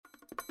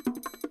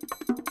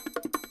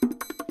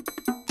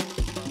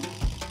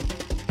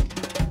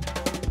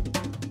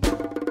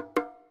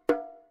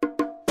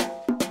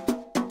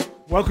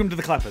Welcome to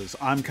The Clappers.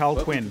 I'm Carl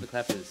Welcome Quinn. to The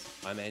Clappers.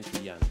 I'm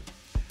Andrew Young.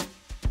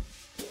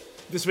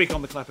 This week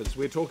on The Clappers,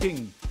 we're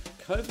talking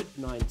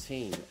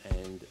COVID-19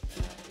 and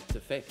its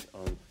effect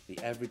on the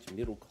average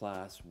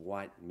middle-class,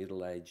 white,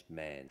 middle-aged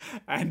man.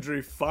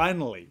 Andrew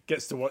finally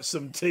gets to watch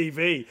some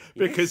TV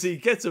because he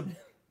gets a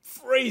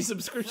free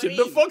subscription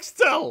to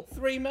Foxtel.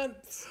 3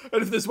 months.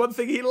 And if there's one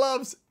thing he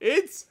loves,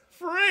 it's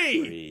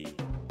free.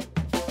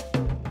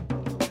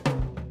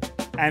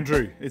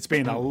 Andrew, it's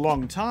been a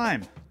long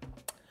time.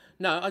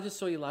 No, I just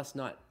saw you last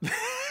night.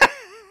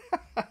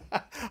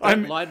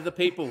 Don't lie to the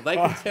people. They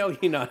can tell,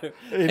 you know.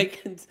 They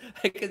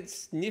can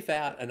sniff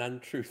out an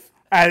untruth.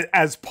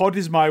 As Pod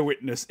is my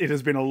witness, it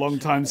has been a long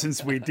time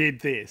since we did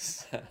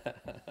this.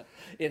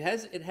 It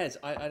has.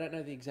 I don't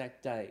know the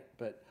exact date,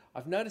 but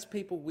I've noticed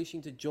people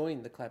wishing to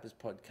join the Clappers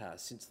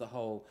podcast since the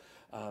whole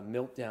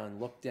meltdown,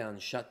 lockdown,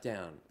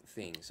 shutdown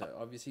thing. So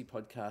obviously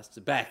podcasts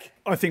are back.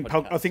 I think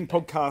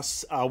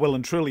podcasts are well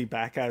and truly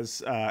back,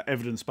 as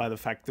evidenced by the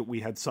fact that we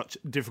had such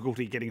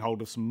difficulty getting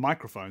hold of some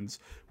microphones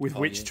with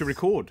which to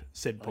record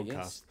said podcast.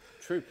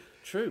 Yes.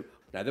 True.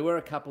 Now, there were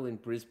a couple in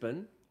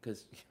Brisbane,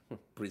 because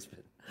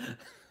Brisbane.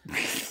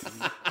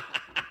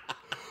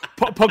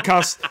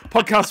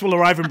 Podcast will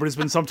arrive in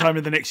Brisbane sometime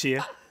in the next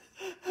year.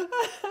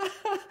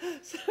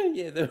 So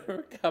yeah, there were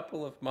a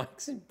couple of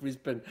mics in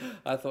Brisbane.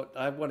 I thought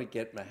I don't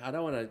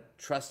want to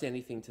trust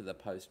anything to the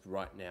post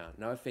right now.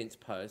 No offense,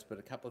 post, but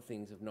a couple of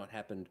things have not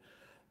happened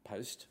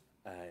post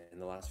in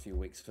the last few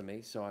weeks for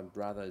me. So I'd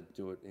rather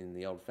do it in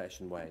the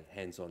old-fashioned way,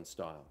 hands-on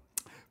style.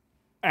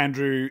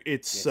 Andrew,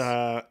 it's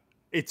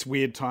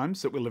weird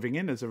times that we're living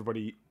in, as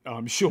everybody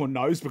I'm sure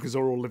knows, because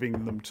they're all living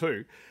in them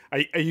too.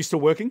 Are you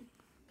still working?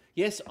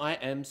 Yes, I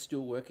am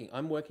still working.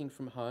 I'm working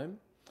from home.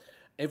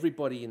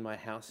 Everybody in my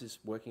house is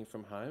working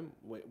from home.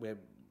 We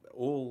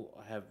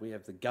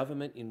have the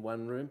government in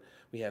one room.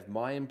 We have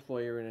my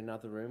employer in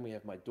another room. We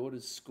have my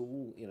daughter's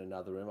school in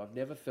another room. I've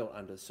never felt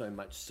under so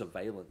much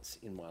surveillance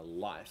in my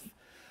life.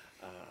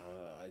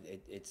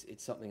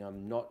 It's something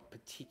I'm not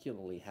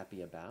particularly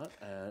happy about,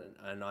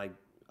 and I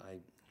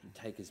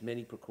take as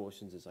many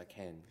precautions as I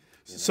can.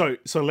 You know?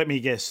 So let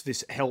me guess,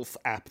 this health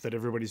app that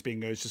everybody's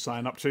being urged to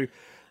sign up to,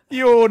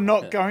 you're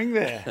not going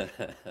there.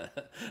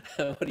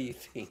 What do you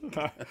think?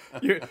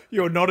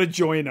 You're not a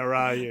joiner,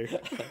 are you?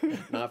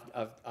 No,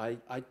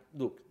 I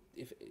look.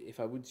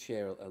 If I would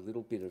share a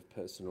little bit of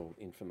personal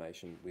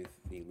information with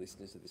the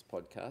listeners of this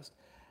podcast,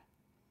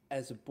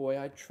 as a boy,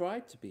 I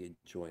tried to be a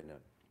joiner,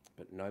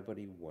 but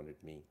nobody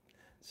wanted me.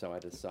 So I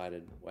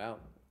decided, well,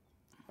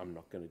 I'm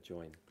not going to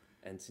join.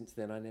 And since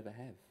then, I never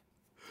have.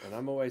 And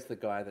I'm always the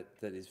guy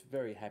that is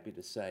very happy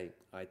to say,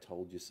 I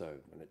told you so,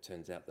 when it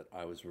turns out that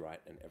I was right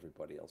and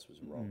everybody else was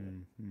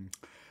wrong.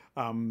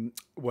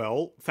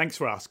 Well, thanks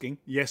for asking.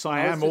 Yes,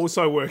 I am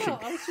also working. Well,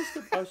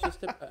 I was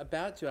just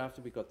about to,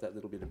 after we got that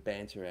little bit of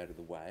banter out of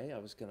the way, I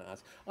was going to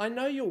ask, I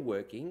know you're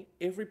working.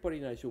 Everybody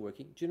knows you're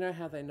working. Do you know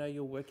how they know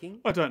you're working?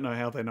 I don't know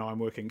how they know I'm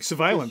working.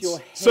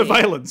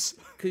 Surveillance.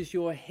 Because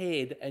your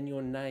head and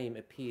your name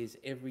appears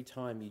every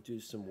time you do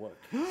some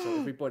work. So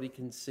everybody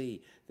can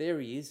see.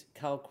 There he is,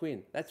 Carl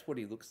Quinn. That's what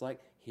he looks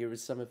like. Here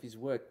is some of his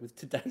work with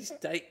today's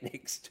date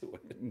next to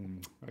it.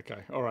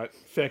 Okay, all right,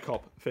 fair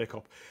cop.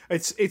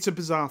 It's a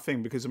bizarre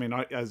thing because, I mean,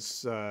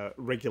 as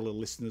regular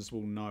listeners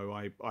will know,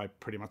 I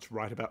pretty much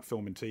write about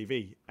film and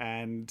TV.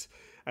 And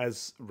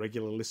as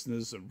regular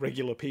listeners,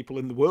 regular people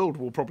in the world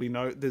will probably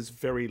know, there's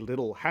very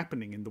little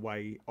happening in the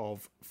way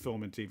of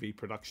film and TV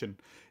production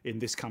in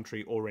this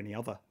country or any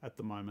other at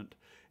the moment.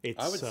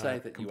 It's I would say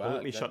that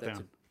completely shut down. That's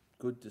a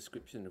good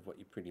description of what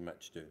you pretty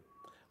much do.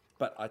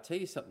 But I tell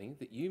you something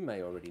that you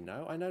may already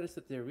know. I noticed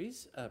that there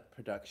is a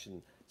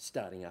production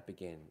starting up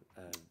again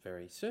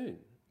very soon,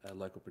 a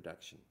local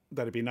production.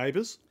 That'd be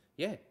Neighbours?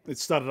 Yeah. It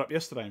started up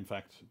yesterday, in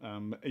fact.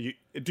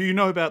 Do you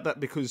know about that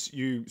because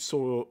you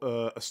saw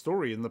a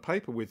story in the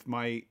paper with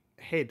my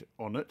head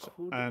on it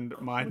and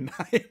my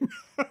name?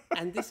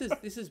 And this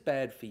is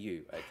bad for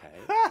you, okay?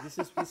 This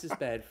is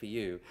bad for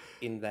you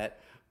in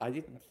that I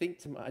didn't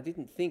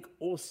think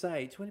or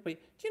say to anybody,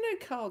 do you know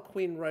Carl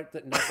Quinn wrote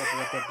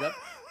that?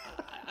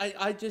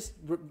 I just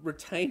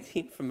retained the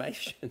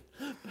information,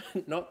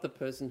 but not the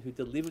person who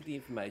delivered the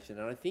information.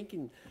 And I think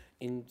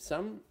in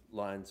some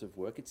lines of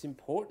work, it's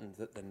important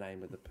that the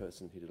name of the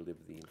person who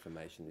delivered the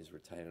information is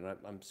retained. And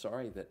I'm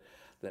sorry that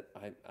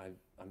I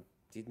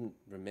didn't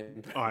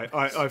remember.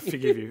 I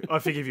forgive you. I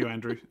forgive you,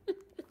 Andrew.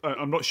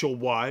 I'm not sure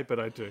why, but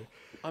I do.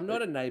 I'm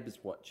not a Neighbours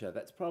watcher.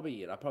 That's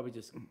probably it. I probably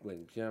just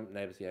went,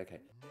 Neighbours, yeah, okay.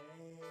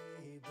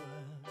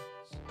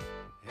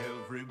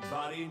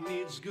 Everybody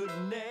needs good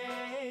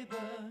neighbors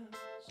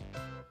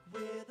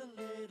with a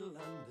little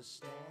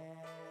understanding.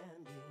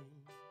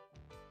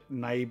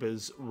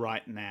 Neighbours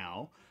right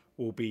now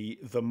will be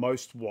the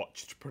most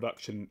watched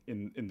production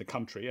in the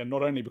country, and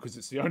not only because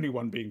it's the only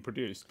one being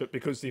produced, but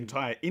because the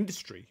entire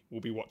industry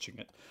will be watching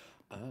it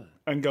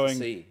and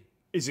going,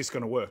 Is this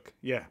going to work?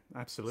 Yeah,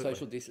 absolutely.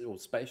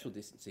 Spatial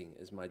distancing,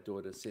 as my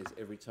daughter says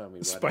every time we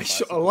ride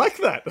Spatial. our I like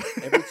that.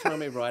 every time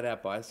we ride our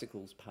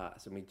bicycles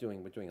past, and we're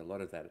doing a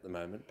lot of that at the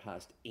moment,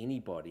 past any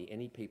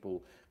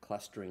people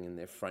clustering in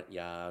their front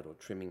yard or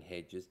trimming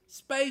hedges.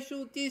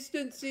 Spatial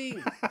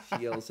distancing,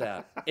 she yells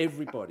out.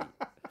 Everybody.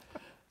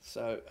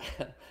 So,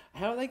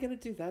 how are they going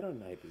to do that on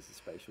Neighbours, the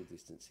spatial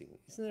distancing?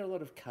 Isn't there a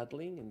lot of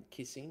cuddling and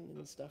kissing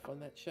and stuff on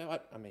that show?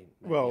 I mean,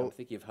 maybe Well, I'm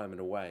thinking of Home and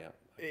Away.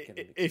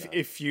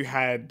 If you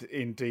had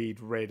indeed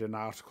read an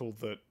article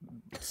that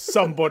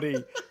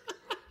somebody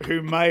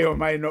who may or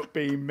may not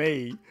be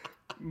me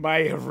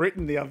may have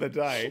written the other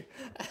day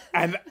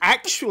and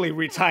actually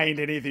retained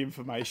any of the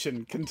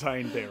information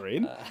contained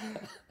therein,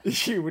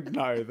 you would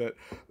know that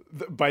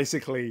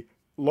basically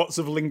lots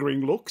of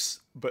lingering looks,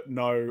 but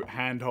no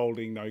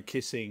hand-holding, no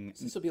kissing.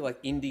 This will be like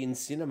Indian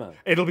cinema.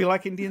 It'll be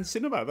like Indian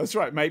cinema. That's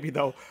right. Maybe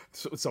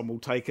some will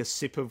take a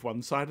sip of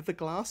one side of the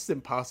glass,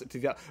 then pass it to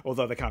the other.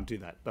 Although they can't do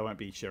that. They won't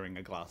be sharing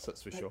a glass,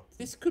 that's for sure.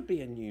 This could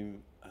be a new,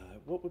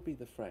 what would be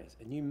the phrase?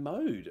 A new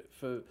mode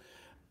for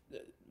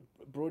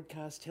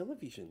broadcast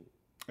television.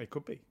 It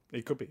could be.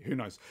 It could be. Who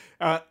knows?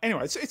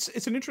 Anyway,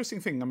 it's an interesting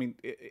thing. I mean,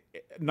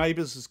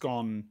 Neighbours has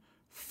gone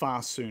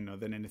far sooner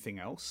than anything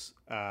else.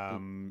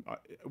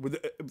 With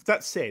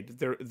that said,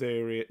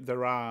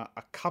 there are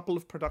a couple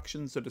of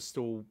productions that are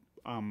still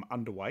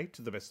underway,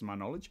 to the best of my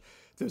knowledge.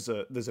 There's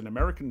an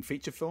American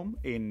feature film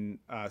in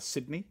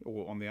Sydney,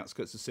 or on the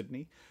outskirts of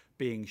Sydney,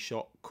 being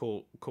shot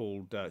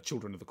called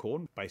Children of the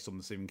Corn, based on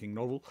the Stephen King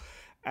novel.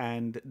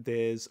 And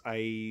there's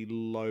a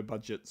low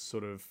budget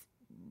sort of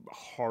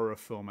horror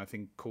film, I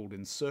think, called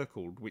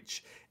Encircled,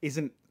 which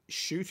isn't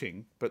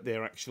shooting, but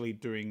they're actually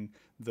doing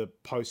the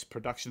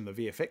post-production, the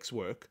VFX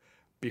work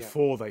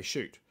before they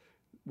shoot,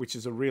 which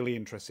is a really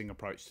interesting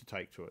approach to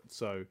take to it.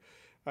 So,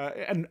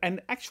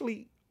 and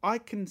actually, I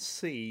can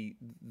see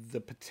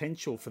the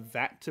potential for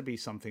that to be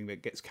something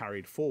that gets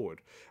carried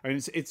forward. I mean,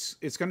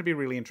 it's going to be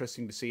really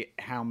interesting to see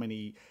how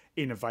many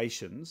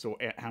innovations or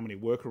how many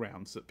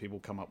workarounds that people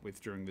come up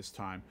with during this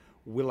time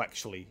will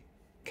actually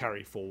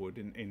carry forward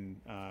in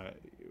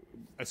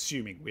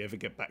assuming we ever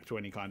get back to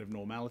any kind of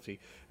normality,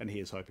 and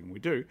here's hoping we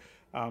do.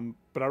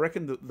 But I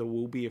reckon that there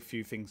will be a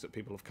few things that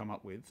people have come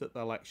up with that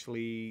they'll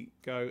actually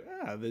go,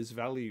 there's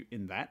value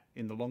in that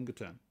in the longer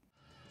term.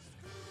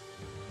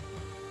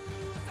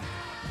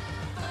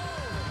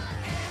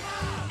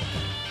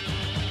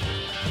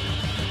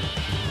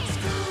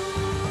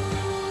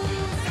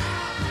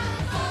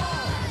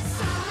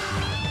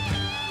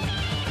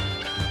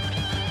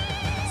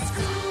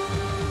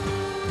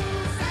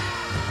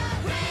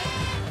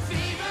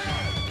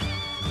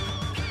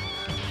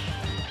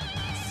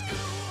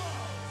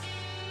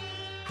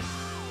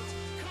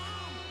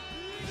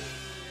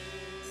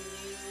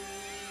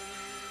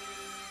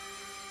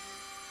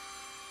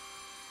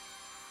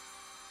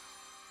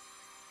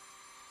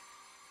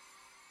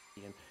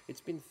 And it's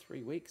been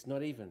 3 weeks,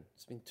 not even.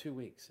 It's been 2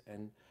 weeks,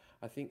 and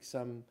I think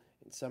in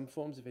some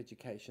forms of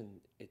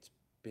education, it's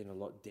been a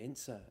lot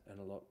denser and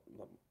a lot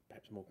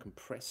perhaps more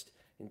compressed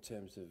in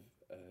terms of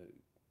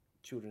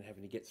children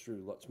having to get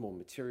through lots more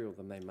material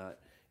than they might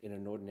in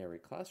an ordinary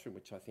classroom,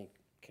 which I think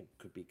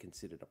could be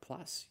considered a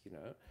plus, you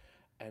know.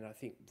 And I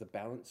think the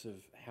balance of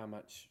how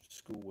much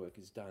schoolwork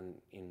is done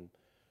in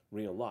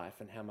real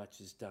life and how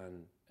much is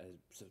done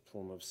as a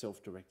form of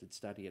self-directed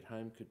study at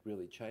home could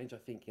really change, I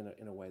think,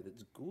 in a way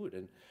that's good.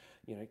 And,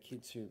 you know,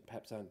 kids who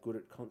perhaps aren't good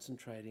at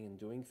concentrating and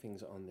doing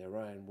things on their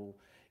own will,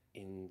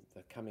 in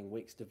the coming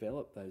weeks,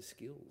 develop those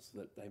skills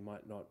that they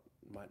might not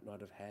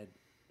have had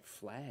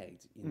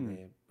flagged in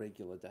their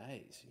regular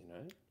days, you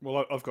know.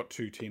 Well, I've got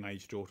 2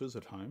 teenage daughters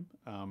at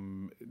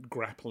home,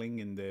 grappling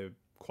in their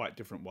quite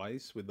different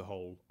ways with the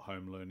whole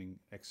home learning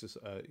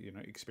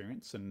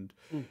experience, and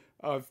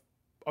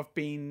I've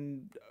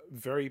been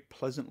very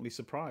pleasantly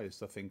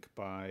surprised, I think,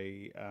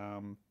 by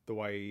the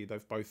way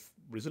they've both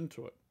risen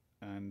to it.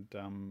 And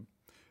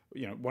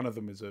you know, one of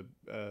them is a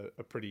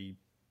pretty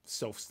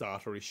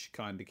self-starter-ish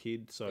kind of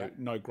kid, so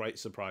no great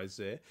surprise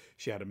there.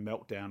 She had a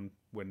meltdown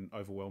when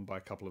overwhelmed by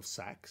a couple of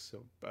sacks,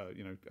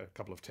 a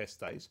couple of test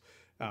days,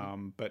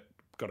 but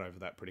got over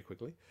that pretty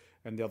quickly.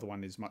 And the other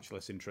one is much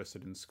less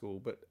interested in school,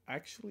 but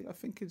actually I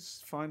think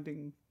is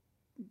finding,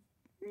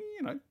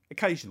 you know,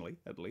 occasionally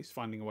at least,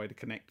 finding a way to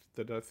connect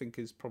that I think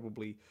is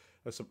probably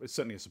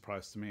certainly a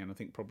surprise to me, and I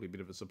think probably a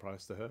bit of a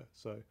surprise to her.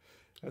 So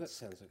that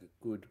sounds like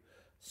a good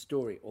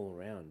story all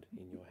around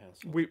in your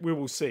household. We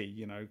will see,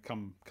 you know,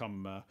 come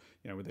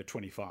when they're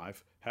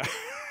 25,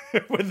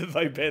 whether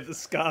they bear the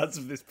scars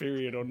of this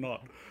period or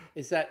not.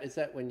 Is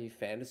that when you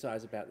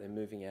fantasize about them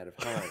moving out of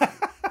home?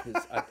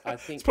 Because I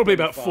think it's probably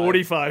about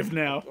 45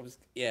 now.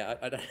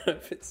 I don't know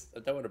if it's. I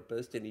don't want to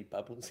burst any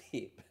bubbles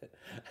here,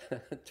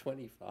 but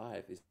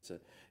 25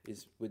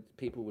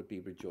 people would be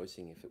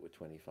rejoicing if it were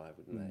 25,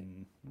 wouldn't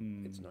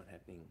they? It's not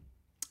happening.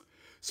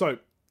 So,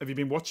 have you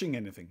been watching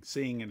anything,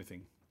 seeing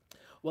anything?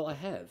 Well, I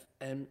have,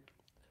 and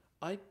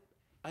I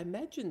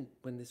imagined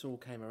when this all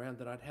came around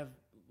that I'd have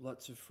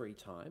lots of free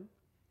time,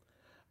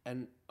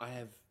 and I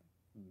have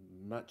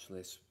much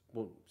less.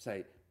 Well,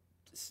 say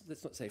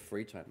let's not say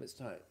free time. Let's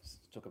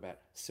talk about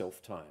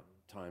self-time,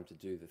 time to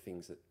do the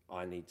things that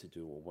I need to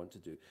do or want to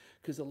do.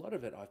 Because a lot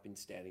of it, I've been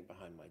standing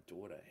behind my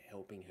daughter,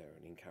 helping her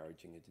and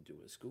encouraging her to do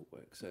her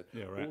schoolwork. So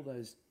all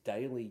those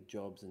daily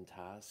jobs and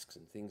tasks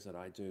and things that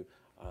I do,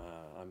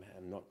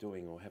 I'm not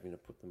doing or having to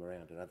put them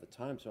around at other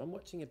times. So I'm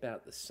watching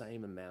about the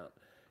same amount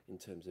in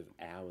terms of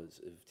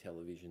hours of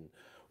television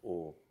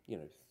or,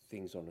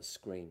 things on a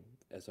screen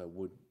as I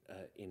would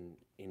in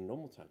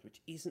normal times,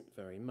 which isn't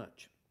very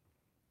much.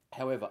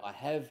 However, I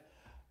have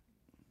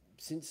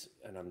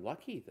and I'm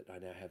lucky that I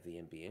now have the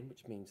NBN,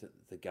 which means that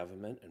the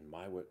government and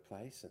my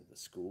workplace and the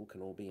school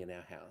can all be in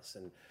our house,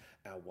 and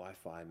our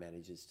Wi-Fi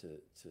manages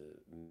to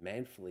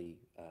manfully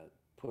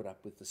put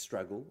up with the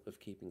struggle of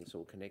keeping us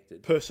all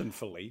connected.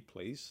 Personfully,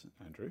 please,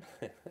 Andrew.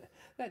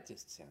 That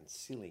just sounds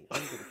silly.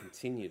 I'm going to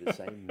continue to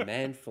say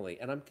manfully,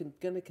 and I'm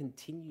going to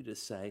continue to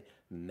say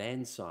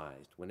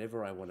man-sized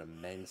whenever I want a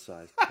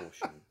man-sized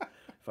portion.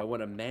 If I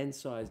want a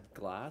man-sized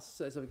glass,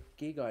 so there's a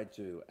gig I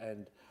do,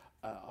 and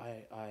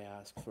I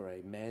ask for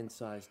a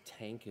man-sized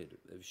tankard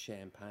of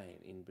champagne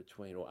in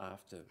between or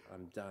after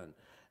I'm done.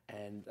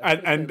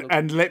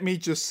 And let me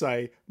just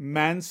say,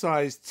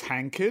 man-sized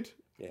tankard,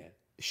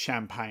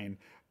 champagne.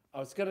 I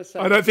was going to say...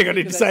 I don't think I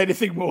need to say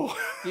anything more.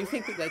 Do you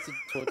think that that's a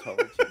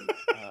tautology?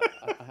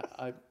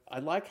 I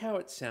like how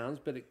it sounds,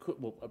 but it could...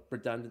 Well, a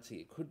redundancy.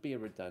 It could be a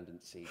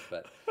redundancy.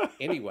 But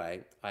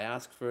anyway, I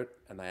asked for it,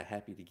 and they are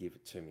happy to give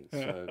it to me.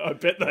 So I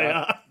bet they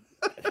are.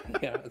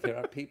 There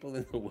are people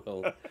in the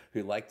world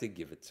who like to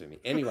give it to me.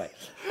 Anyway,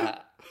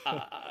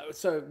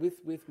 so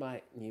with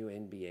my new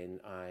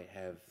NBN, I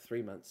have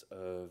 3 months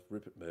of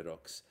Rupert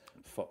Murdoch's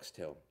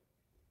Foxtel,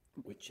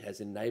 which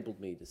has enabled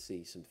me to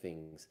see some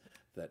things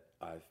that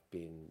I've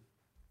been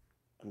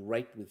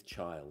great with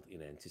child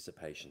in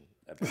anticipation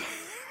about.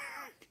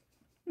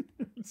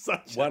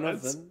 One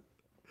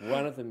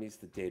of them is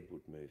the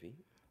Deadwood movie,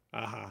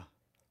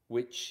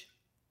 which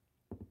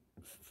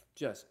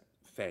just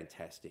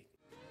fantastic.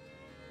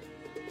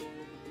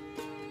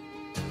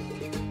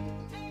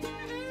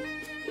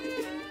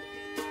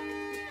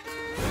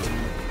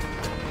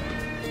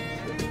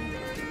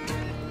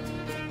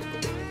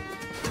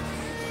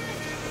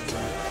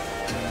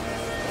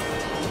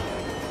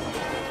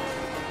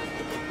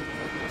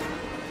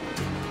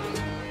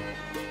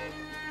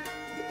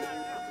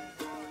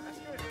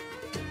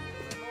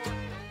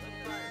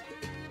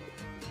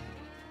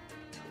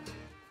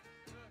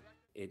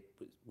 It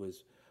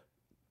was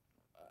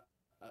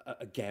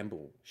a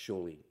gamble,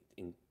 surely,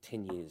 in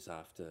 10 years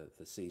after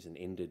the season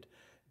ended,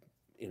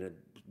 in a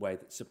way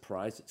that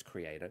surprised its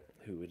creator,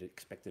 who had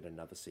expected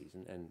another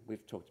season. And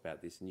we've talked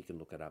about this, and you can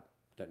look it up.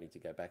 Don't need to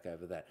go back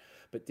over that.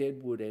 But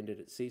Deadwood ended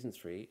at season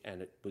 3,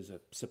 and it was a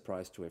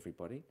surprise to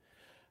everybody.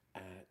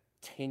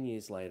 10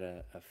 years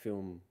later, a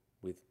film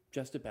with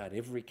just about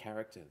every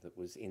character that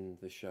was in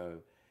the show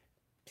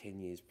 10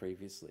 years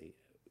previously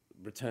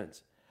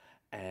returns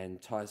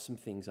and ties some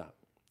things up.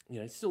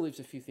 It still leaves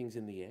a few things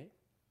in the air,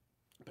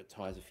 but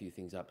ties a few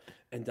things up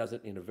and does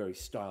it in a very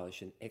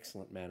stylish and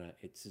excellent manner.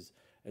 It's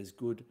as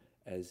good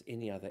as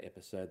any other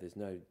episode. There's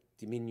no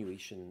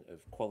diminution of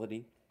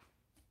quality.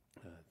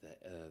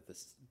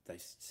 They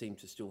seem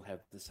to still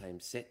have the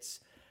same sets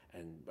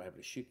and were able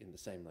to shoot in the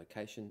same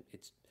location.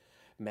 It's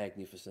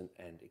magnificent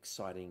and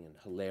exciting and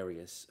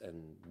hilarious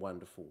and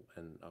wonderful,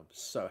 and I'm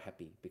so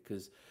happy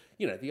because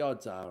the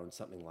odds are on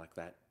something like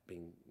that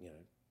being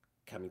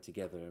coming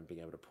together and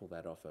being able to pull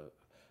that off are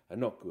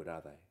not good,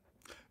 are they?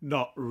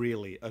 Not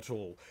really at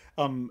all.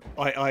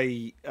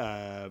 I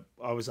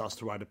was asked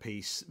to write a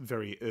piece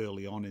very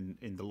early on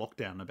in the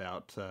lockdown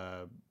about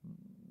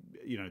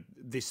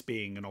this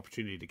being an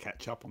opportunity to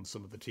catch up on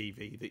some of the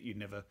TV that you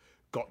never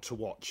got to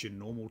watch in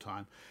normal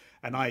time.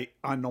 And I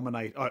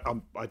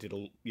did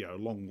a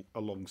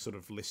long sort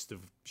of list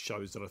of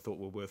shows that I thought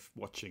were worth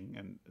watching,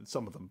 and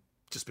some of them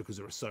just because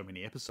there are so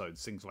many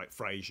episodes, things like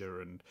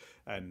Frasier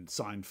and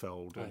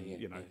Seinfeld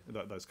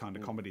and those kind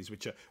of comedies,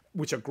 which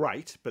are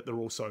great, but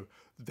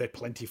they're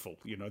plentiful,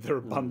 they're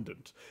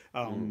abundant.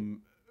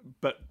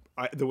 But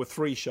there were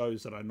 3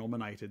 shows that I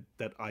nominated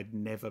that I'd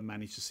never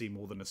managed to see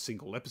more than a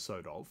single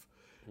episode of,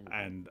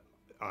 and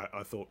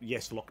I thought,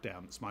 yes,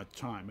 lockdown, it's my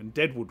time, and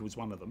Deadwood was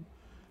one of them.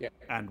 Yeah.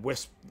 And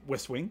West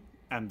Wing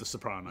and The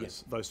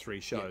Sopranos, those 3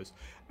 shows.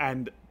 Yeah.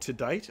 And to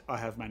date, I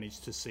have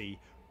managed to see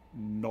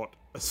not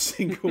a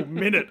single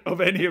minute of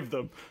any of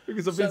them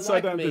because I've been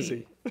so damn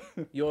busy.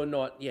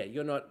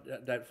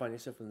 Don't find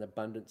yourself with an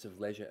abundance of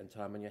leisure and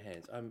time on your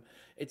hands. I'm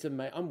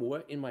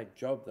in my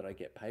job that I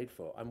get paid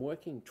for. I'm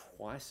working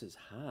twice as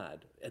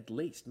hard, at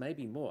least,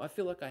 maybe more. I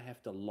feel like I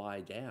have to lie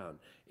down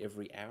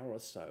every hour or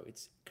so.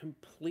 It's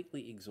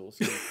completely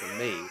exhausting for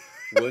me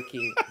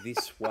working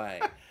this way.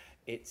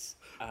 It's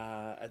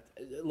a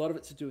lot of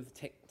it's to do with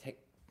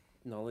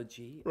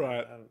technology,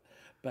 right?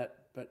 But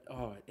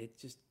it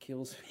just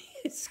kills me.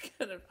 It's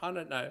I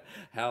don't know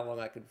how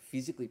long I can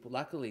physically.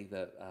 Luckily,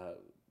 the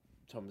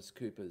Thomas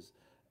Cooper's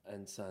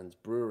and Sons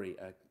Brewery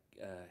are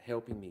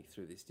helping me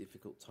through this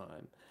difficult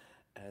time,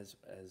 as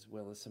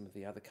well as some of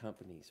the other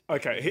companies.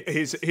 Okay,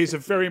 here's a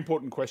very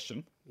important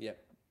question. Yeah.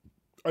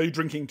 Are you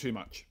drinking too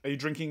much? Are you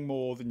drinking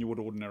more than you would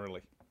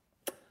ordinarily?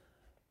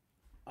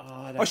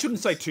 Oh, I shouldn't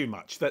say too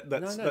much. That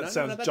sounds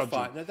that's judgy.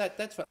 fine. No,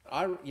 that's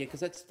fine. Because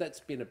that's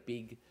been a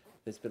big.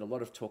 There's been a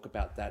lot of talk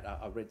about that.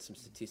 I read some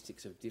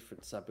statistics of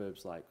different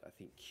suburbs, like I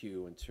think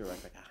Kew and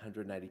Toorak, like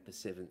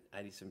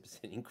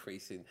 87%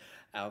 increase in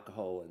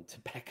alcohol and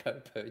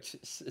tobacco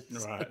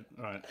purchases.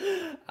 Right.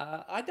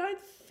 I don't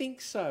think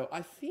so.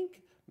 I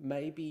think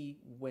maybe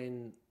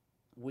when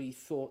we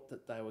thought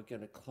that they were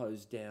going to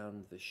close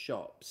down the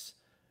shops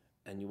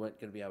and you weren't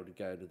going to be able to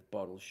go to the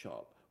bottle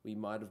shop, we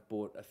might have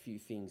bought a few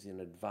things in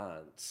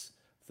advance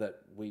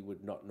that we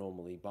would not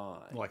normally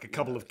buy. Like a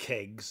couple of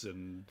kegs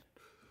and...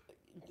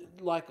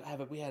 Like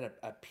we had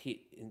a pit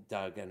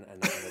dug and a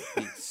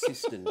big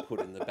cistern put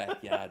in the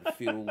backyard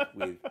filled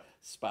with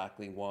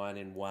sparkling wine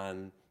in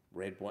one,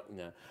 red wine.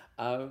 No,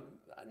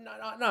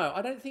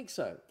 I don't think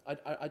so.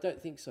 I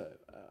don't think so.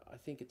 I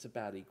think it's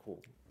about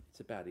equal.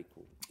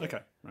 Okay,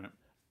 right.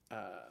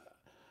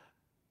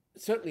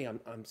 Certainly,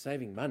 I'm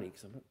saving money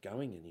because I'm not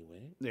going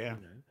anywhere. Yeah.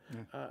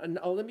 And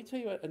let me tell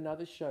you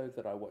another show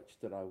that I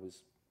watched that I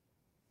was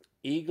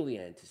eagerly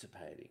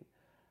anticipating.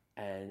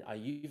 And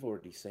you've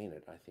already seen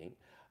it, I think,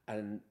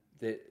 and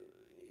they're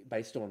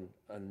based on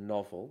a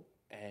novel,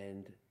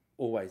 and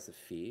always the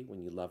fear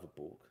when you love a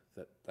book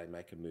that they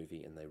make a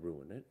movie and they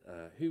ruin it.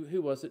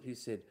 Who was it who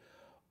said,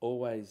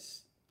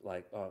 always,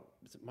 like,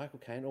 was it Michael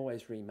Caine,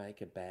 always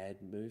remake a bad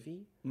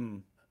movie?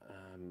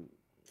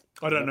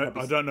 I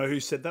don't know who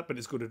said that, but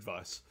it's good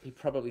advice. He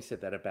probably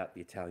said that about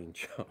the Italian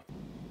Job.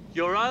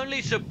 You're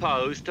only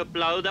supposed to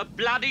blow the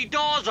bloody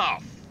doors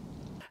off.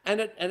 And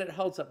it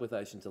holds up with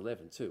Ocean's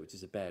 11 too, which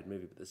is a bad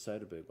movie, but the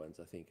Soderbergh ones,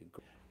 I think,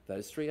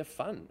 those three are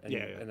fun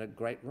and a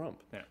great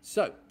romp. Yeah.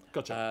 So,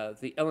 Gotcha.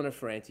 The Eleanor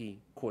Ferranti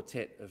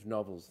quartet of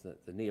novels,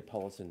 the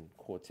Neapolitan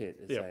quartet,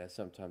 as they are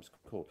sometimes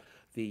called,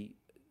 the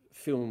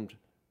filmed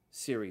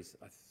series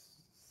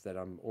that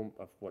I've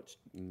watched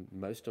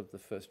most of the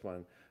first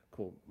one,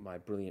 called My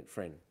Brilliant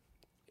Friend,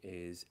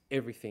 is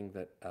everything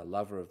that a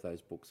lover of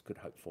those books could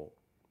hope for.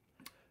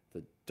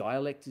 The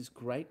dialect is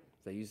great.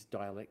 They use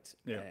dialect,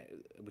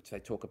 which they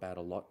talk about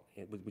a lot,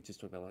 which is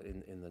talked about a lot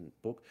in the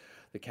book.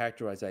 The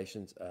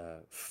characterizations are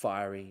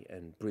fiery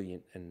and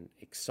brilliant and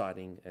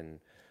exciting and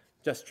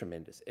just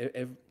tremendous.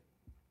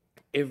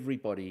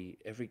 Everybody,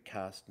 every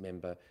cast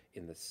member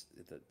in the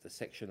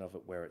section of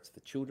it where it's the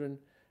children,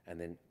 and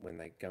then when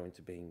they go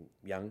into being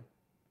young,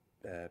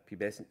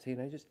 pubescent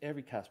teenagers,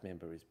 every cast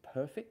member is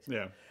perfect.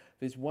 Yeah.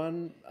 There's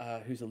one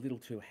who's a little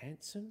too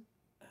handsome,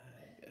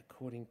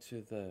 according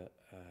to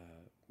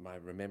my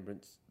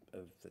remembrance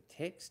of the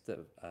text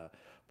of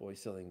Boy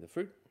Selling the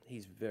Fruit.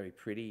 He's very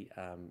pretty.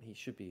 He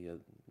should be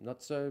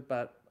not so,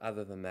 but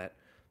other than that,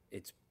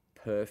 it's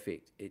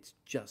perfect. It's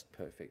just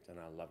perfect, and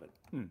I love it.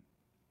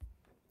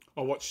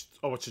 I watched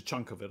a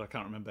chunk of it. I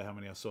can't remember how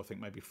many I saw. I think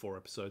maybe 4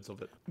 episodes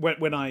of it.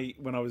 When I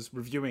was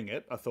reviewing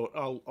it, I thought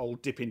I'll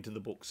dip into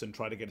the books and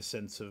try to get a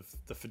sense of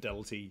the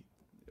fidelity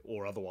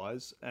or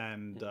otherwise.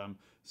 And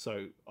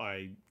so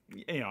I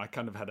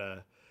kind of had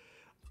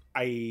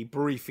a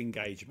brief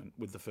engagement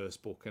with the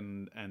first book,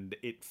 and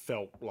it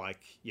felt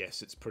like,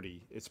 yes, it's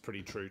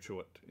pretty true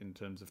to it in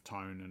terms of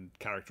tone and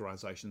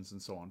characterizations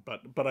and so on.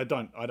 But I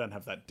don't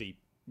have that deep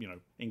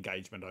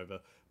engagement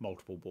over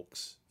multiple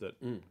books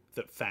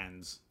that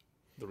fans,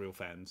 the real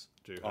fans,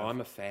 do have. Oh, I'm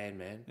a fan,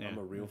 man. Yeah. I'm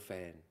a real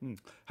fan.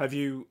 Have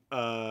you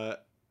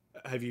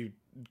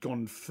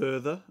gone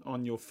further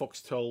on your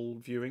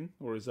Foxtel viewing,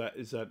 or is that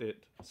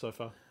it so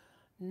far?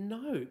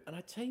 No, and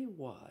I tell you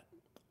what,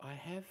 I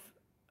have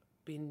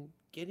been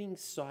getting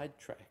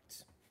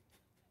sidetracked.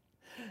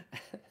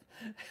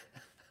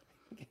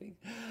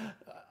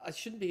 I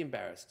shouldn't be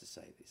embarrassed to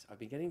say this. I've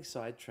been getting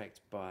sidetracked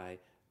by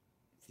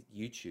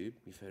YouTube.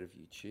 You've heard of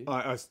YouTube?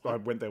 I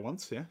went there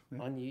once, yeah.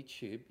 On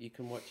YouTube, you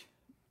can watch,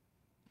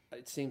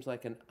 it seems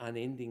like an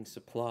unending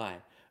supply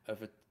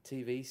of a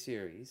TV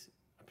series.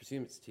 I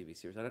presume it's a TV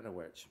series. I don't know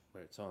where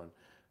it's on,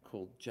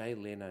 called Jay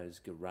Leno's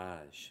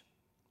Garage.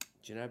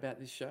 Do you know about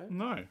this show?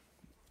 No.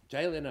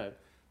 Jay Leno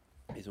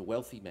is a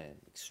wealthy man,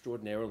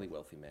 extraordinarily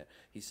wealthy man.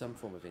 He's some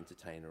form of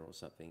entertainer or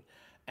something.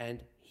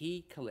 And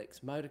he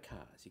collects motor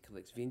cars. He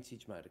collects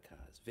vintage motor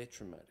cars,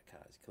 veteran motor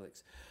cars. He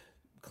collects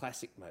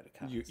classic motor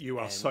cars. You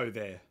are so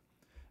there.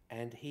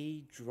 And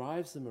he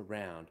drives them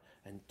around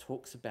and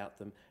talks about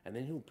them, and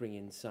then he'll bring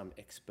in some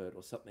expert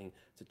or something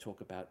to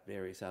talk about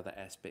various other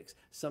aspects.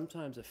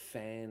 Sometimes a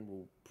fan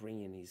will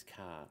bring in his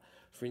car.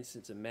 For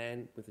instance, a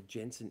man with a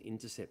Jensen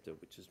Interceptor,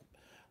 which is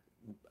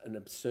an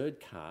absurd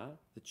car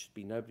that should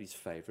be nobody's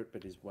favourite,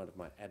 but is one of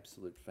my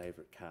absolute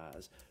favourite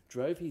cars,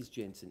 drove his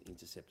Jensen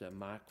Interceptor,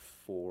 Mark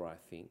IV, I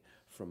think,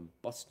 from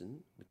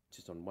Boston, which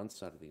is on one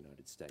side of the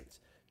United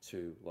States,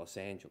 to Los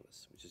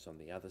Angeles, which is on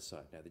the other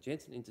side. Now, the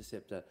Jensen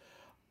Interceptor,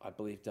 I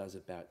believe, does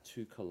about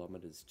 2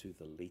 kilometres to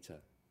the litre,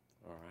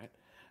 all right?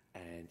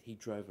 And he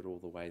drove it all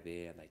the way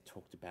there, and they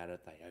talked about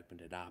it, they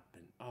opened it up,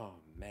 and oh,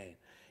 man,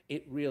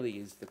 it really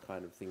is the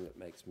kind of thing that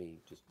makes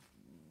me just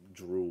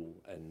drool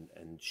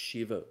and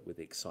shiver with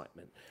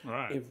excitement.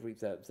 Right.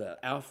 The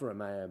Alfa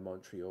Romeo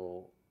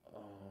Montreal, oh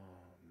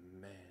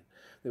man.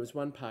 There was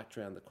one parked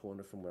around the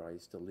corner from where I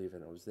used to live,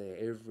 and I was there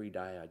every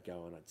day. I'd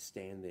go and I'd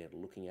stand there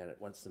looking at it.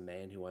 Once the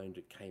man who owned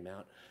it came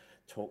out,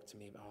 talked to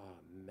me. Oh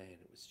man,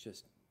 it was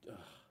just,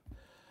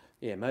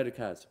 yeah, motor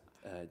cars.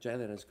 Jay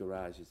Leno's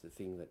Garage is the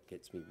thing that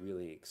gets me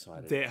really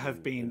excited. There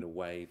have been in a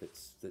way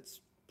that's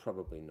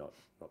probably not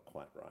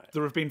quite right.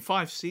 There have been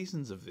 5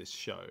 seasons of this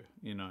show,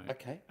 you know.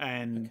 Okay.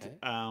 And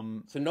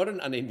so not an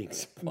unending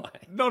supply.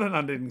 not an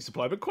unending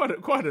supply, but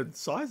quite a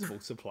sizable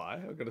supply,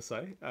 I've got to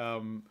say.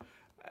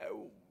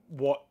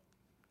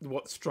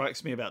 What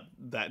strikes me about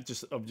that,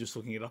 I'm just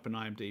looking it up in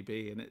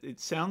IMDb, and it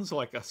sounds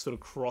like a sort of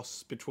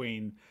cross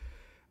between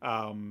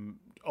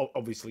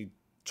obviously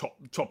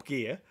Top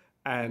Gear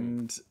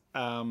and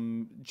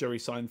Jerry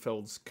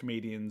Seinfeld's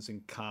Comedians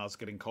in Cars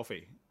Getting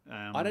Coffee.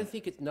 I don't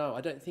think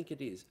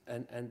it is,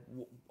 and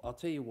I'll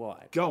tell you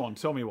why. Go on,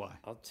 tell me why.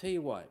 I'll tell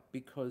you why,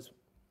 because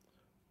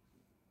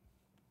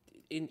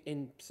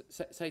in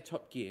say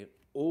Top Gear,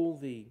 all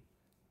the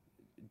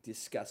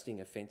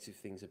disgusting, offensive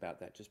things about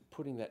that, just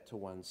putting that to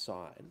one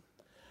side,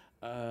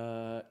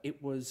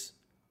 it was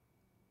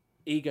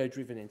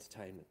ego-driven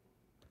entertainment,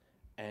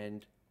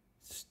 and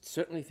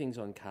certainly things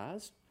on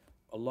cars,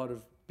 a lot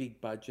of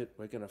big budget,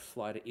 we're going to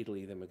fly to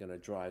Italy, then we're going to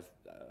drive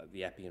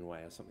the Appian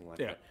Way or something like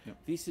that. Yeah.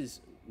 This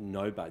is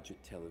no budget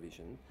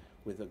television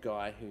with a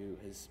guy who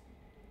has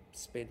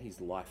spent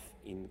his life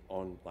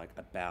on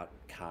about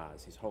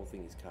cars. His whole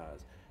thing is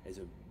cars. As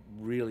a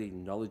really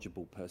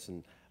knowledgeable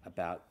person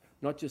about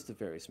not just the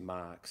various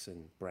marks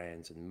and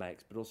brands and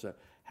makes, but also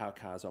how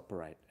cars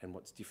operate and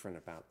what's different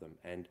about them.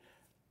 And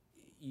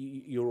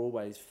you're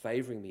always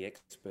favouring the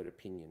expert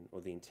opinion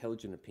or the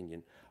intelligent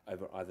opinion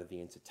over either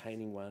the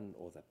entertaining one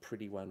or the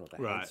pretty one or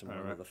the handsome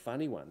one or the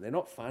funny one. They're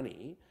not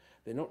funny.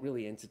 They're not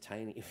really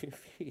entertaining. If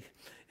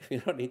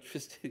you're not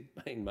interested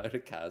in motor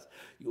cars,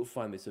 you'll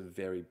find this a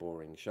very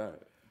boring show.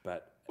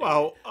 But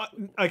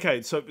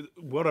okay, so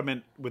what I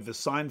meant with the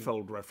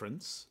Seinfeld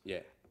reference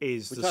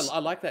is... Which I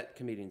like that,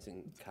 Comedians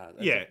in Cars.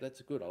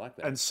 That's good. I like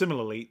that. And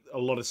similarly, a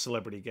lot of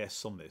celebrity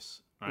guests on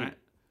this, right?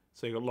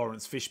 So you've got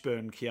Lawrence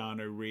Fishburne,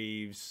 Keanu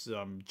Reeves,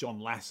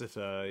 John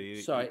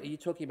Lasseter. Sorry, are you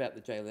talking about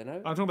the Jay Leno?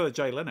 I'm talking about the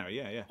Jay Leno,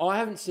 yeah. Oh, I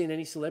haven't seen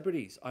any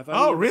celebrities. I've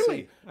only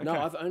really?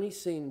 No, I've only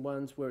seen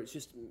ones where it's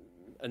just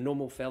a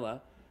normal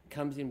fella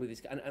comes in with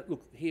his... And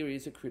look, here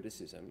is a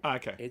criticism.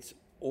 Okay. It's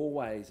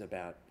always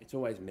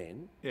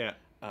men. Yeah.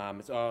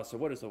 So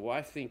what does the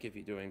wife think if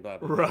you're doing blah,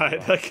 blah, blah,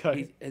 right, blah.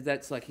 Okay.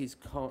 That's like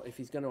if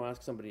he's going to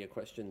ask somebody a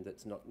question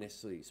that's not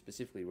necessarily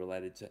specifically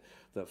related to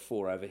the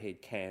 4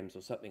 overhead cams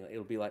or something,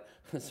 it'll be like,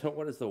 so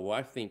what does the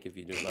wife think if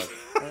you're doing blah?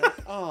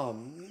 Oh,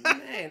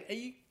 man, are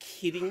you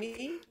kidding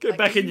me? Get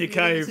back in your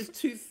cave. This is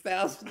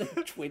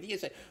 2020.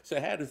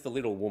 So how does the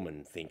little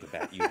woman think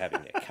about you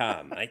having a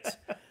car, mate?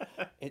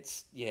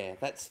 That's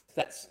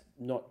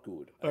not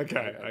good.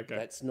 Okay.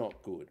 That's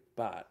not good.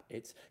 But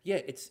I've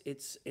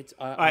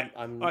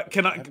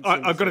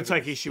got to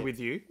take issue with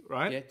you,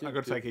 right? Yeah, I've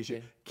got to take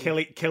issue.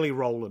 Yeah. Kelly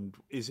Rowland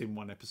is in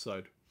one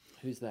episode.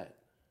 Who's that?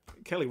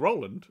 Kelly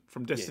Rowland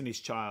from Destiny's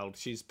Child.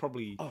 She's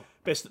probably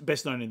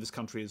best known in this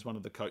country as one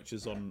of the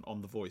coaches on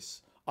The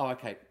Voice. Oh,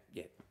 okay.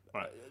 Yeah.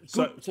 Right.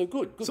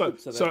 Good. So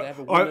they have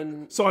a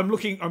woman... I'm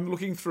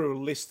looking through a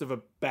list of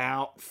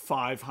about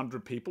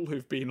 500 people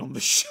who've been on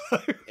the show.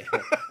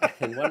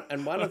 and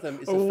one of them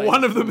is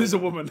one of them is a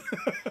woman.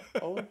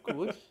 Oh,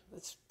 good.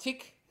 Let's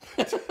tick.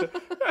 There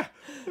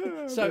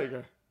you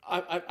go.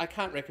 I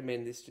can't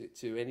recommend this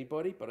to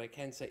anybody, but I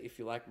can say if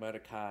you like motor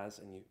cars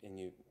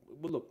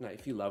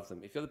if you love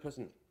them, if you're the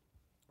person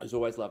who's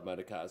always loved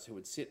motor cars, who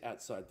would sit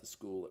outside the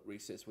school at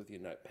recess with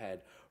your notepad,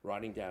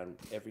 writing down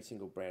every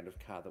single brand of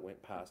car that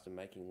went past and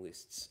making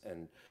lists,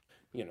 and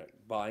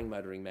buying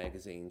motoring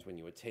magazines when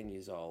you were 10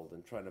 years old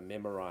and trying to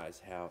memorize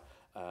how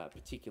a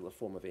particular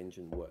form of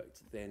engine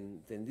worked, then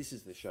this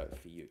is the show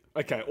for you.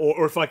 Okay,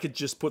 or if I could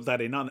just put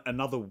that in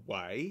another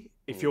way,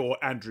 if you're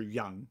Andrew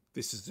Young,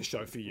 this is the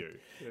show for you.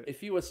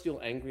 If you are still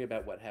angry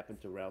about what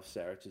happened to Ralph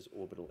Sarrich's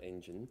orbital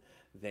engine,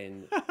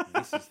 then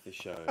this is the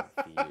show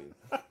for you.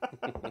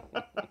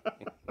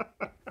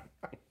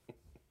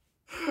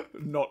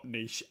 Not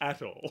niche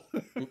at all.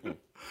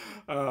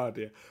 Oh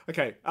dear.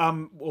 Okay.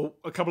 Well,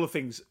 a couple of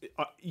things.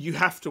 You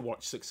have to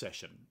watch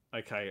Succession.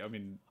 Okay. I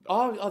mean.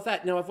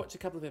 That. No, I've watched a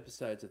couple of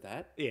episodes of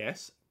that.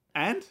 Yes.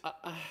 And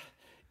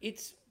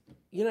it's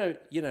you know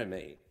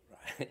me,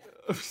 right?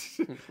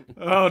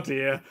 Oh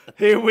dear.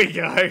 Here we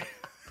go.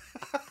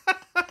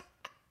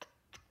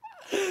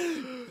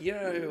 You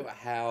know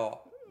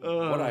how.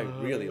 What I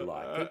really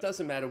like. It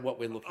doesn't matter what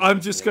we're looking.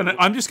 I'm just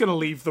gonna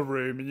leave the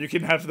room, and you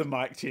can have the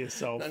mic to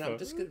yourself. No, I'm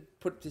just gonna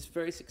put this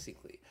very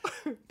succinctly.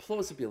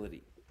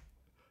 Plausibility.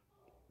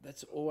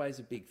 That's always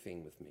a big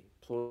thing with me.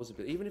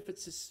 Plausibility, even if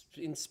it's just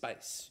in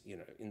space,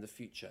 in the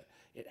future,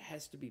 it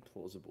has to be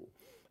plausible.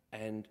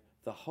 And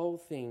the whole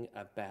thing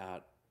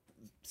about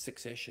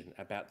Succession,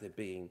 about there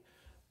being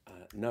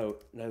no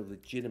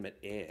legitimate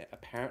air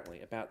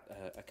apparently about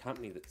a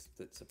company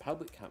that's a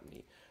public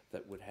company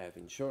that would have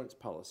insurance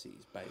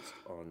policies based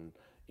on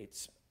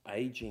its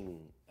aging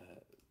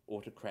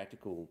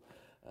autocratical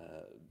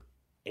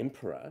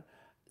emperor.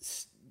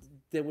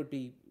 There would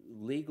be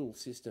legal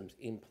systems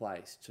in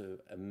place to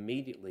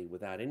immediately,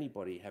 without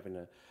anybody having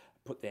to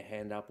put their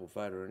hand up or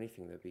vote or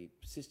anything, there'd be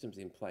systems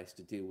in place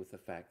to deal with the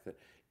fact that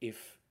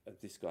if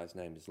this guy's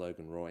name is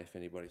Logan Roy, if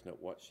anybody's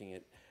not watching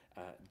it,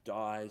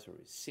 dies or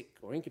is sick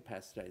or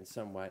incapacitated in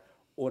some way,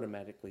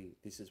 automatically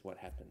this is what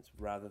happens,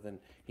 rather than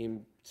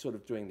him sort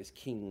of doing this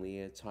King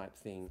Lear type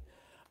thing,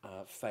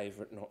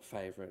 favourite, not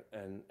favourite,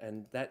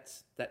 and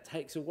that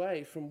takes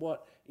away from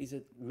what is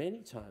many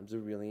times a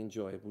really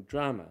enjoyable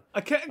drama.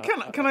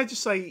 Can I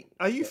just say,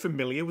 are you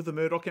familiar with the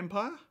Murdoch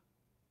Empire?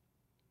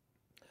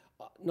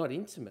 Not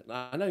intimately.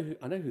 I know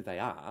who they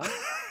are.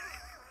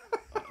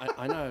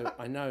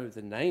 I know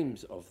the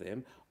names of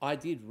them. I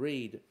did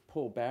read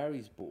Paul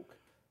Barry's book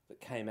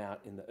that came out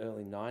in the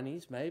early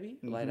 90s, maybe,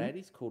 late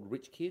 80s, called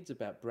Rich Kids,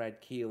 about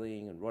Brad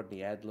Keeling and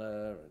Rodney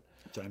Adler and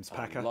James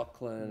Packer.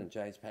 Lachlan and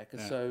James Packer.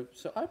 Yeah.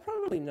 So I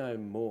probably know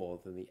more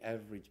than the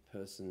average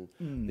person.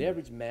 The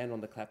average man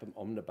on the Clapham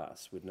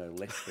omnibus would know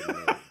less than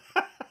me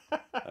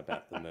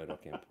about the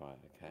Murdoch Empire,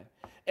 okay?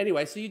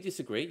 Anyway, so you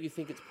disagree? You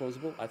think it's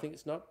plausible? I think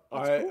it's not.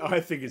 I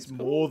think it's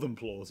more than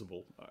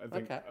plausible.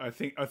 Okay. I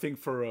think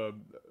for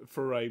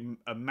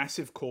a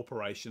massive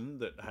corporation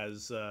that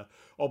has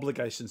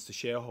obligations to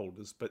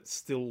shareholders, but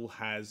still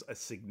has a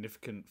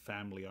significant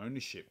family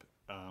ownership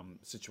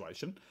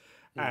situation,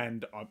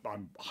 and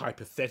I'm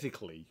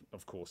hypothetically,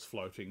 of course,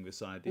 floating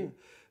this idea,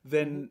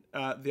 then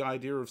the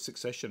idea of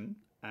succession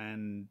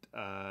and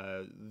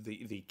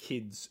the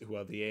kids who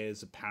are the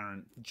heirs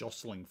apparent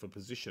jostling for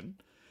position,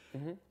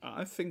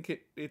 I think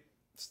it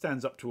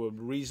stands up to a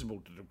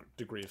reasonable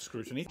degree of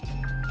scrutiny.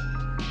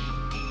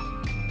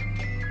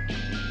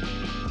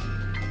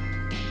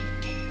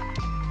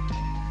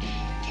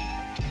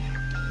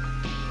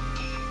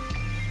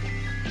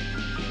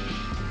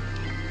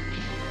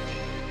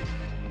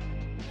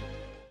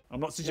 I'm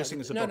not suggesting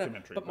it's a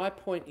documentary. But my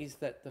point is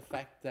that the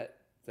fact that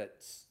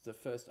that's the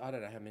first, I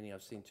don't know how many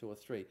I've seen, 2 or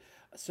 3,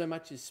 so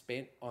much is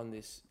spent on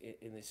this,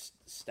 in this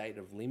state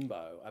of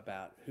limbo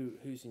about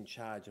who's in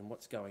charge and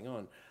what's going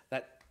on.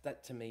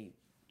 That to me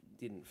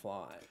didn't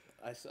fly.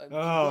 I like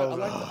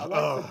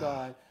the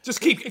guy.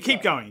 Just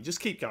keep going,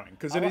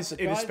 because it is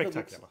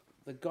spectacular.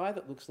 The guy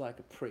that looks like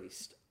a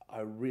priest, I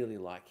really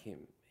like him.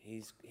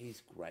 He's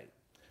great.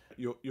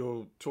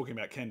 You're talking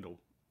about Kendall.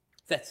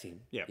 That's him.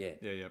 Yeah.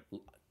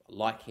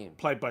 Like him.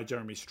 Played by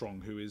Jeremy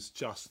Strong, who is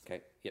just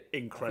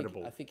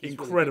incredible. I think he's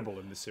incredible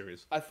really in this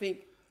series. I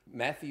think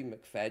Matthew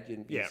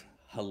McFadden is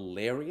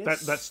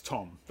hilarious. That's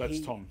Tom.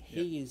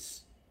 He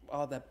is.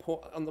 Oh, that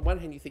poor. On the one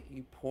hand, you think,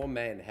 you poor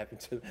man having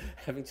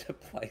to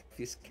play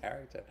this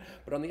character,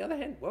 but on the other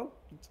hand, well,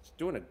 he's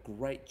doing a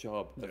great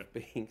job of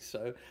being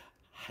so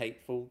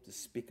hateful,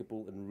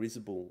 despicable, and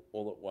risible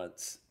all at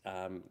once.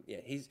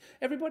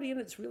 Everybody in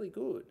it's really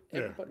good.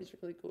 Everybody's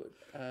really good.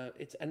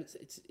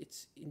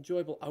 It's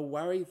enjoyable. I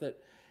worry that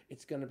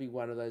it's going to be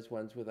one of those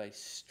ones where they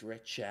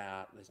stretch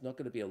out. There's not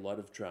going to be a lot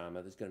of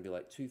drama. There's going to be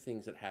like 2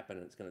 things that happen,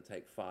 and it's going to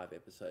take 5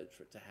 episodes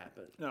for it to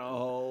happen.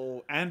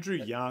 No, Andrew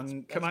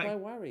Young. That's my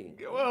worry.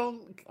 Well,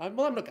 I'm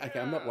not. Okay,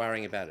 I'm not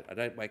worrying about it. I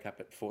don't wake up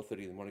at 4:30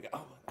 in the morning and go,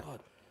 oh my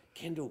God,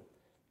 Kendall,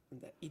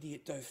 and the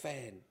idiot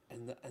Dauphin,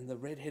 and the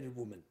red-headed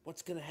woman.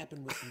 What's going to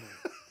happen with them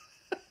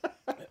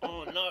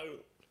all? Oh no.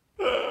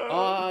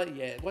 Oh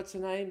yeah, what's her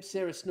name?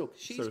 Sarah Snook.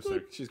 She's good.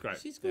 Snook. She's great.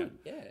 She's good.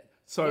 Yeah.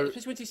 So,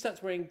 especially when she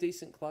starts wearing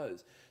decent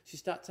clothes, she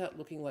starts out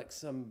looking like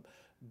some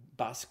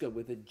busker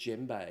with a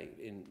djembe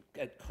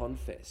at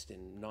Confest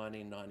in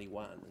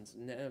 1991.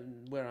 And now,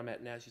 where I'm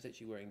at now, she's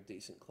actually wearing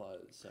decent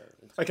clothes. So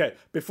okay,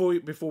 before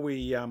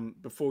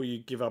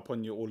you give up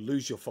on or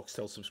lose your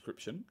Foxtel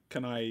subscription,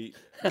 can I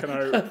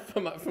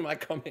for my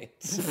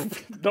comments,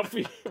 not for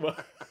you.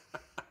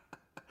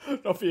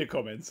 Not for your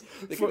comments.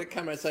 They're going to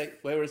come and say,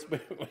 where is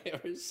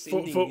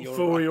Cindy?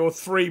 For your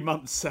 3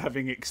 months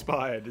having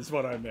expired is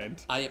what I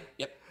meant.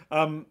 Yep.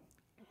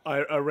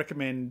 I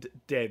recommend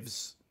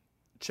Devs.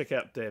 Check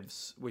out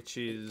Devs, which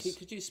is...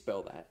 Could you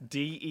spell that?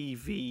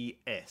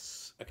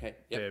 DEVS. Okay,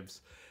 yep.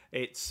 Devs.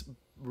 It's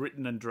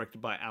written and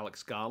directed by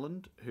Alex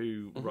Garland,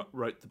 who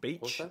wrote The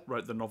Beach,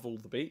 wrote the novel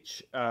The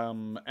Beach,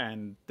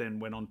 and then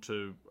went on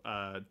to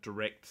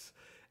direct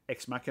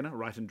Ex Machina,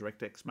 write and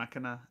direct Ex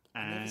Machina,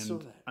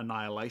 and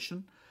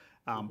Annihilation,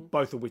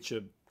 both of which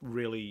are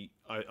really,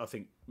 I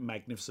think,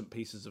 magnificent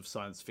pieces of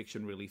science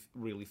fiction. Really,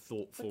 really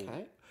thoughtful.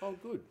 Okay. Oh,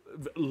 good.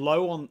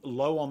 Low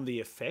on the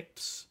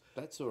effects.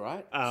 That's all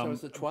right. So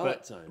it's the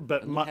Twilight Zone.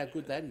 But look how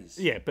good that is.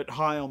 Yeah, but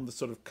high on the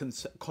sort of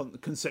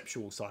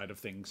conceptual side of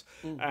things,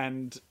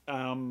 and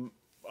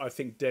I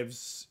think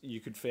Devs,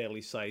 you could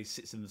fairly say,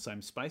 sits in the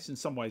same space. In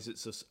some ways,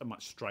 it's a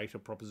much straighter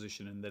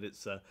proposition in that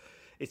it's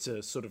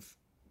a sort of.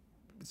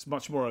 It's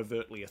much more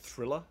overtly a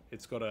thriller.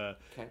 It's got a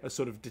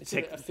sort of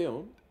detective... Is it a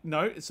film?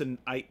 No, it's an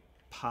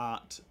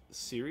 8-part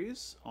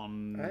series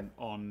on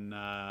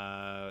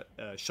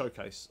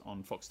Showcase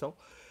on Foxtel.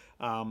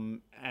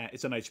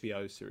 It's an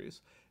HBO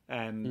series,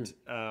 and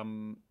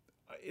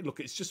look,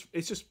 it's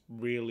just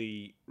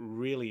really,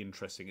 really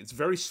interesting. It's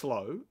very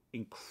slow,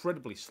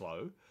 incredibly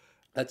slow.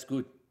 That's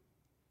good.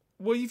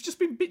 Well, you've just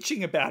been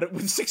bitching about it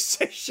with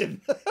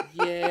Succession.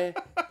 Yeah,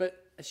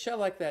 but a show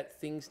like that,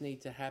 things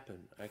need to happen.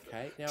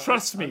 Okay, now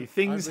Trust me,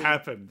 things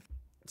happen.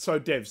 So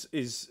Devs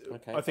is,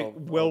 Okay, I think,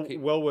 I'll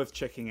keep- well worth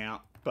checking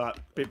out. But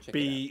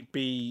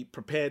be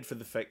prepared for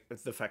the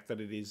fact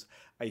that it is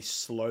a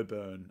slow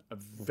burn, a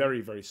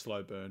very, very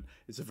slow burn.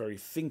 It's a very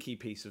thinky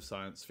piece of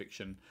science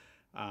fiction,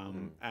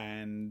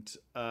 and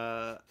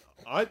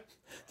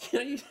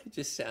you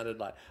just sounded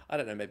like, I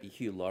don't know, maybe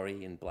Hugh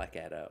Laurie in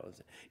Blackadder.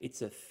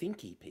 It's a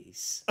thinky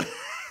piece.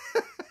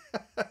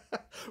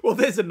 Well,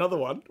 there's another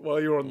one.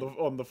 While you're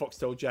on the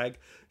Foxtel Jag,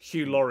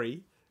 Hugh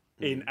Laurie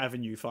in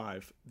Avenue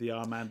 5, the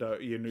Armando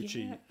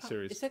Iannucci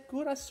series. Is that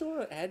good? I saw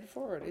an ad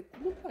for it. It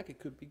looked like it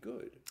could be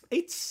good.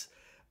 It's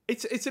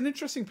an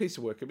interesting piece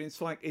of work. I mean,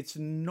 it's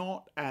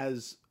not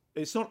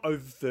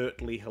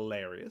overtly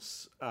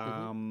hilarious.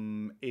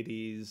 It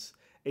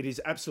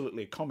is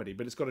absolutely a comedy,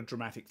 but it's got a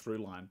dramatic through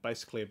line,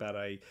 basically about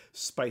a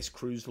space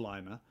cruise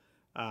liner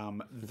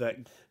that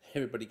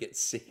Everybody gets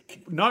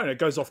sick. no, it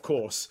goes off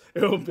course.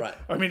 Right.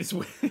 I mean,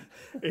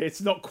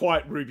 it's not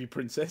quite Ruby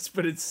Princess,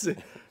 but it's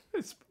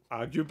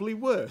arguably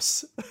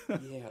worse.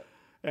 Yeah.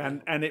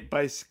 And it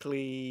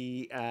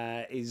basically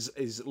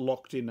is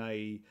locked in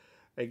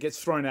it gets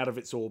thrown out of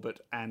its orbit,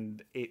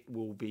 and it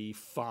will be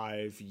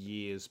 5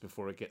 years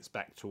before it gets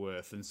back to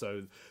Earth. And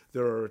so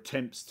there are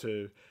attempts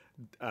to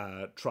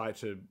try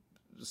to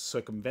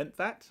circumvent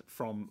that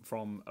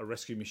from a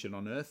rescue mission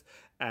on Earth,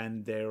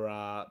 and there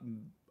are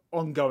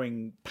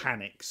ongoing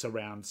panics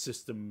around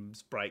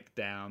systems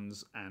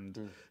breakdowns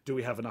and do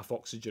we have enough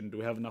oxygen, do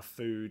we have enough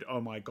food, oh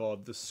my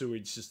god, the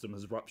sewage system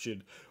has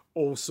ruptured,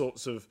 all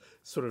sorts of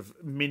sort of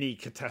mini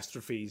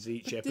catastrophes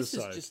each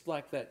episode. This is just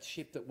like that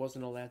ship that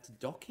wasn't allowed to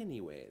dock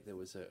anywhere. There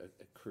was a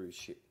cruise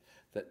ship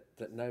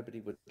that nobody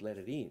would let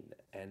it in,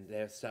 and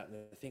they're starting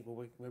to think,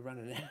 well, we're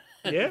running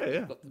out. Yeah.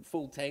 We've got the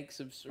full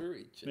tanks of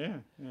sewage. Yeah.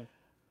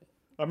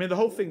 I mean, the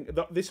whole thing,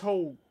 this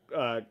whole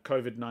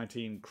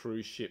COVID-19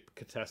 cruise ship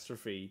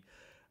catastrophe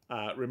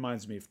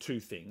reminds me of two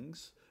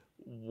things.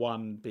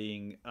 One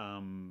being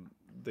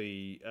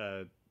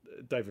the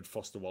David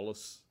Foster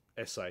Wallace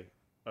essay,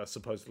 a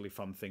supposedly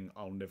fun thing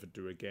I'll never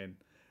do again,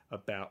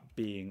 about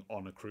being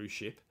on a cruise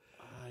ship.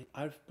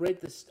 I've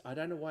read this. I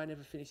don't know why I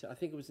never finished it. I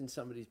think it was in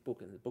somebody's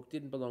book, and the book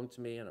didn't belong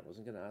to me, and I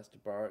wasn't going to ask to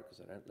borrow it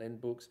because I don't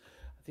lend books.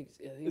 I think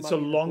it's a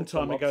long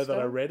time ago that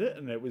I read it,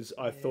 and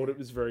I thought it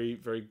was very,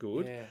 very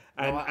good. Yeah.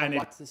 And, I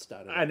liked the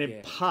start of it. And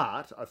in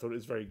part, I thought it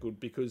was very good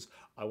because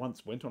I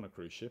once went on a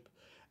cruise ship,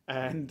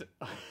 and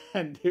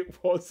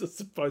it was a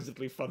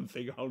supposedly fun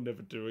thing I'll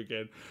never do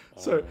again.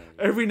 So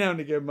every now and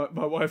again,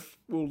 my wife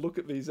will look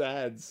at these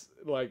ads,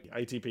 like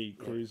ATP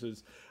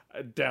cruises,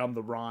 down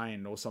the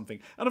Rhine or something.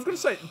 And I've got to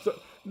say,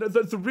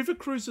 the river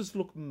cruises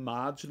look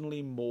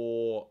marginally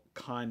more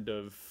kind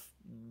of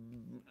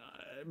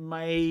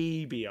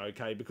maybe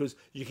okay because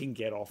you can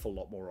get off a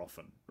lot more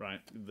often, right?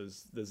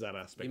 There's that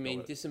aspect. You mean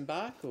of it.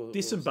 disembark or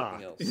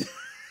Disembark. Or something else?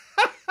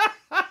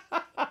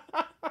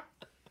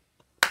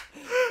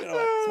 You know,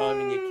 like time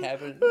in your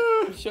cabin.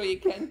 I'm sure you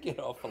can get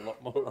off a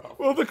lot more often.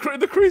 Well, the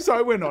cruise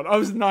I went on, I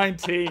was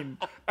 19,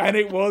 and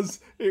it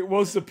was a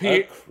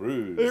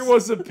cruise. It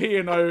was a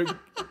P&O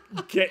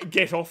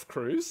get off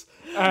cruise,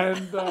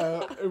 and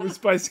it was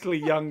basically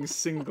young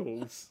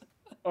singles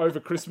over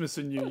Christmas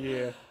and New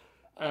Year,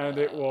 and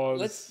it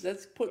was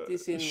Let's put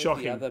this in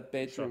shocking, with the other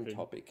bedroom shocking.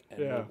 topic, and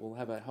Yeah. we'll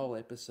have a whole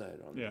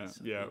episode on this.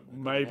 yeah.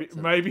 Lots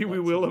Maybe we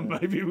of will, that. and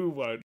maybe we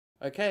won't.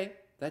 Okay,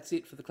 that's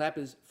it for the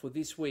clappers for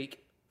this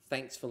week.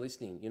 Thanks for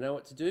listening. You know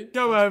what to do?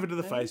 Go over to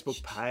the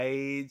Facebook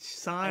page,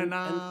 sign And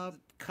up.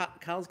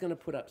 Carl's going to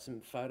put up some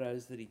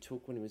photos that he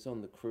took when he was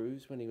on the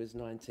cruise when he was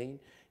 19. You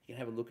can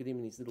have a look at him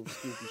in his little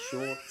skimpy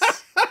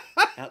shorts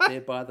out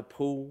there by the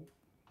pool.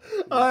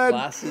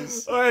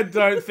 Glasses. I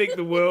don't think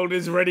the world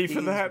is ready for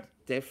He's that.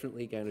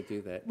 definitely going to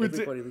do that. Would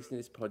Everybody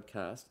listening to this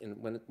podcast, and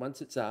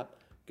once it's up,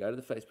 go to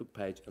the Facebook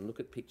page and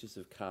look at pictures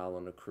of Carl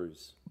on a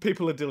cruise.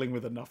 People are dealing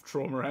with enough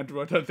trauma, Andrew.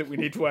 I don't think we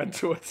need to add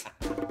to it.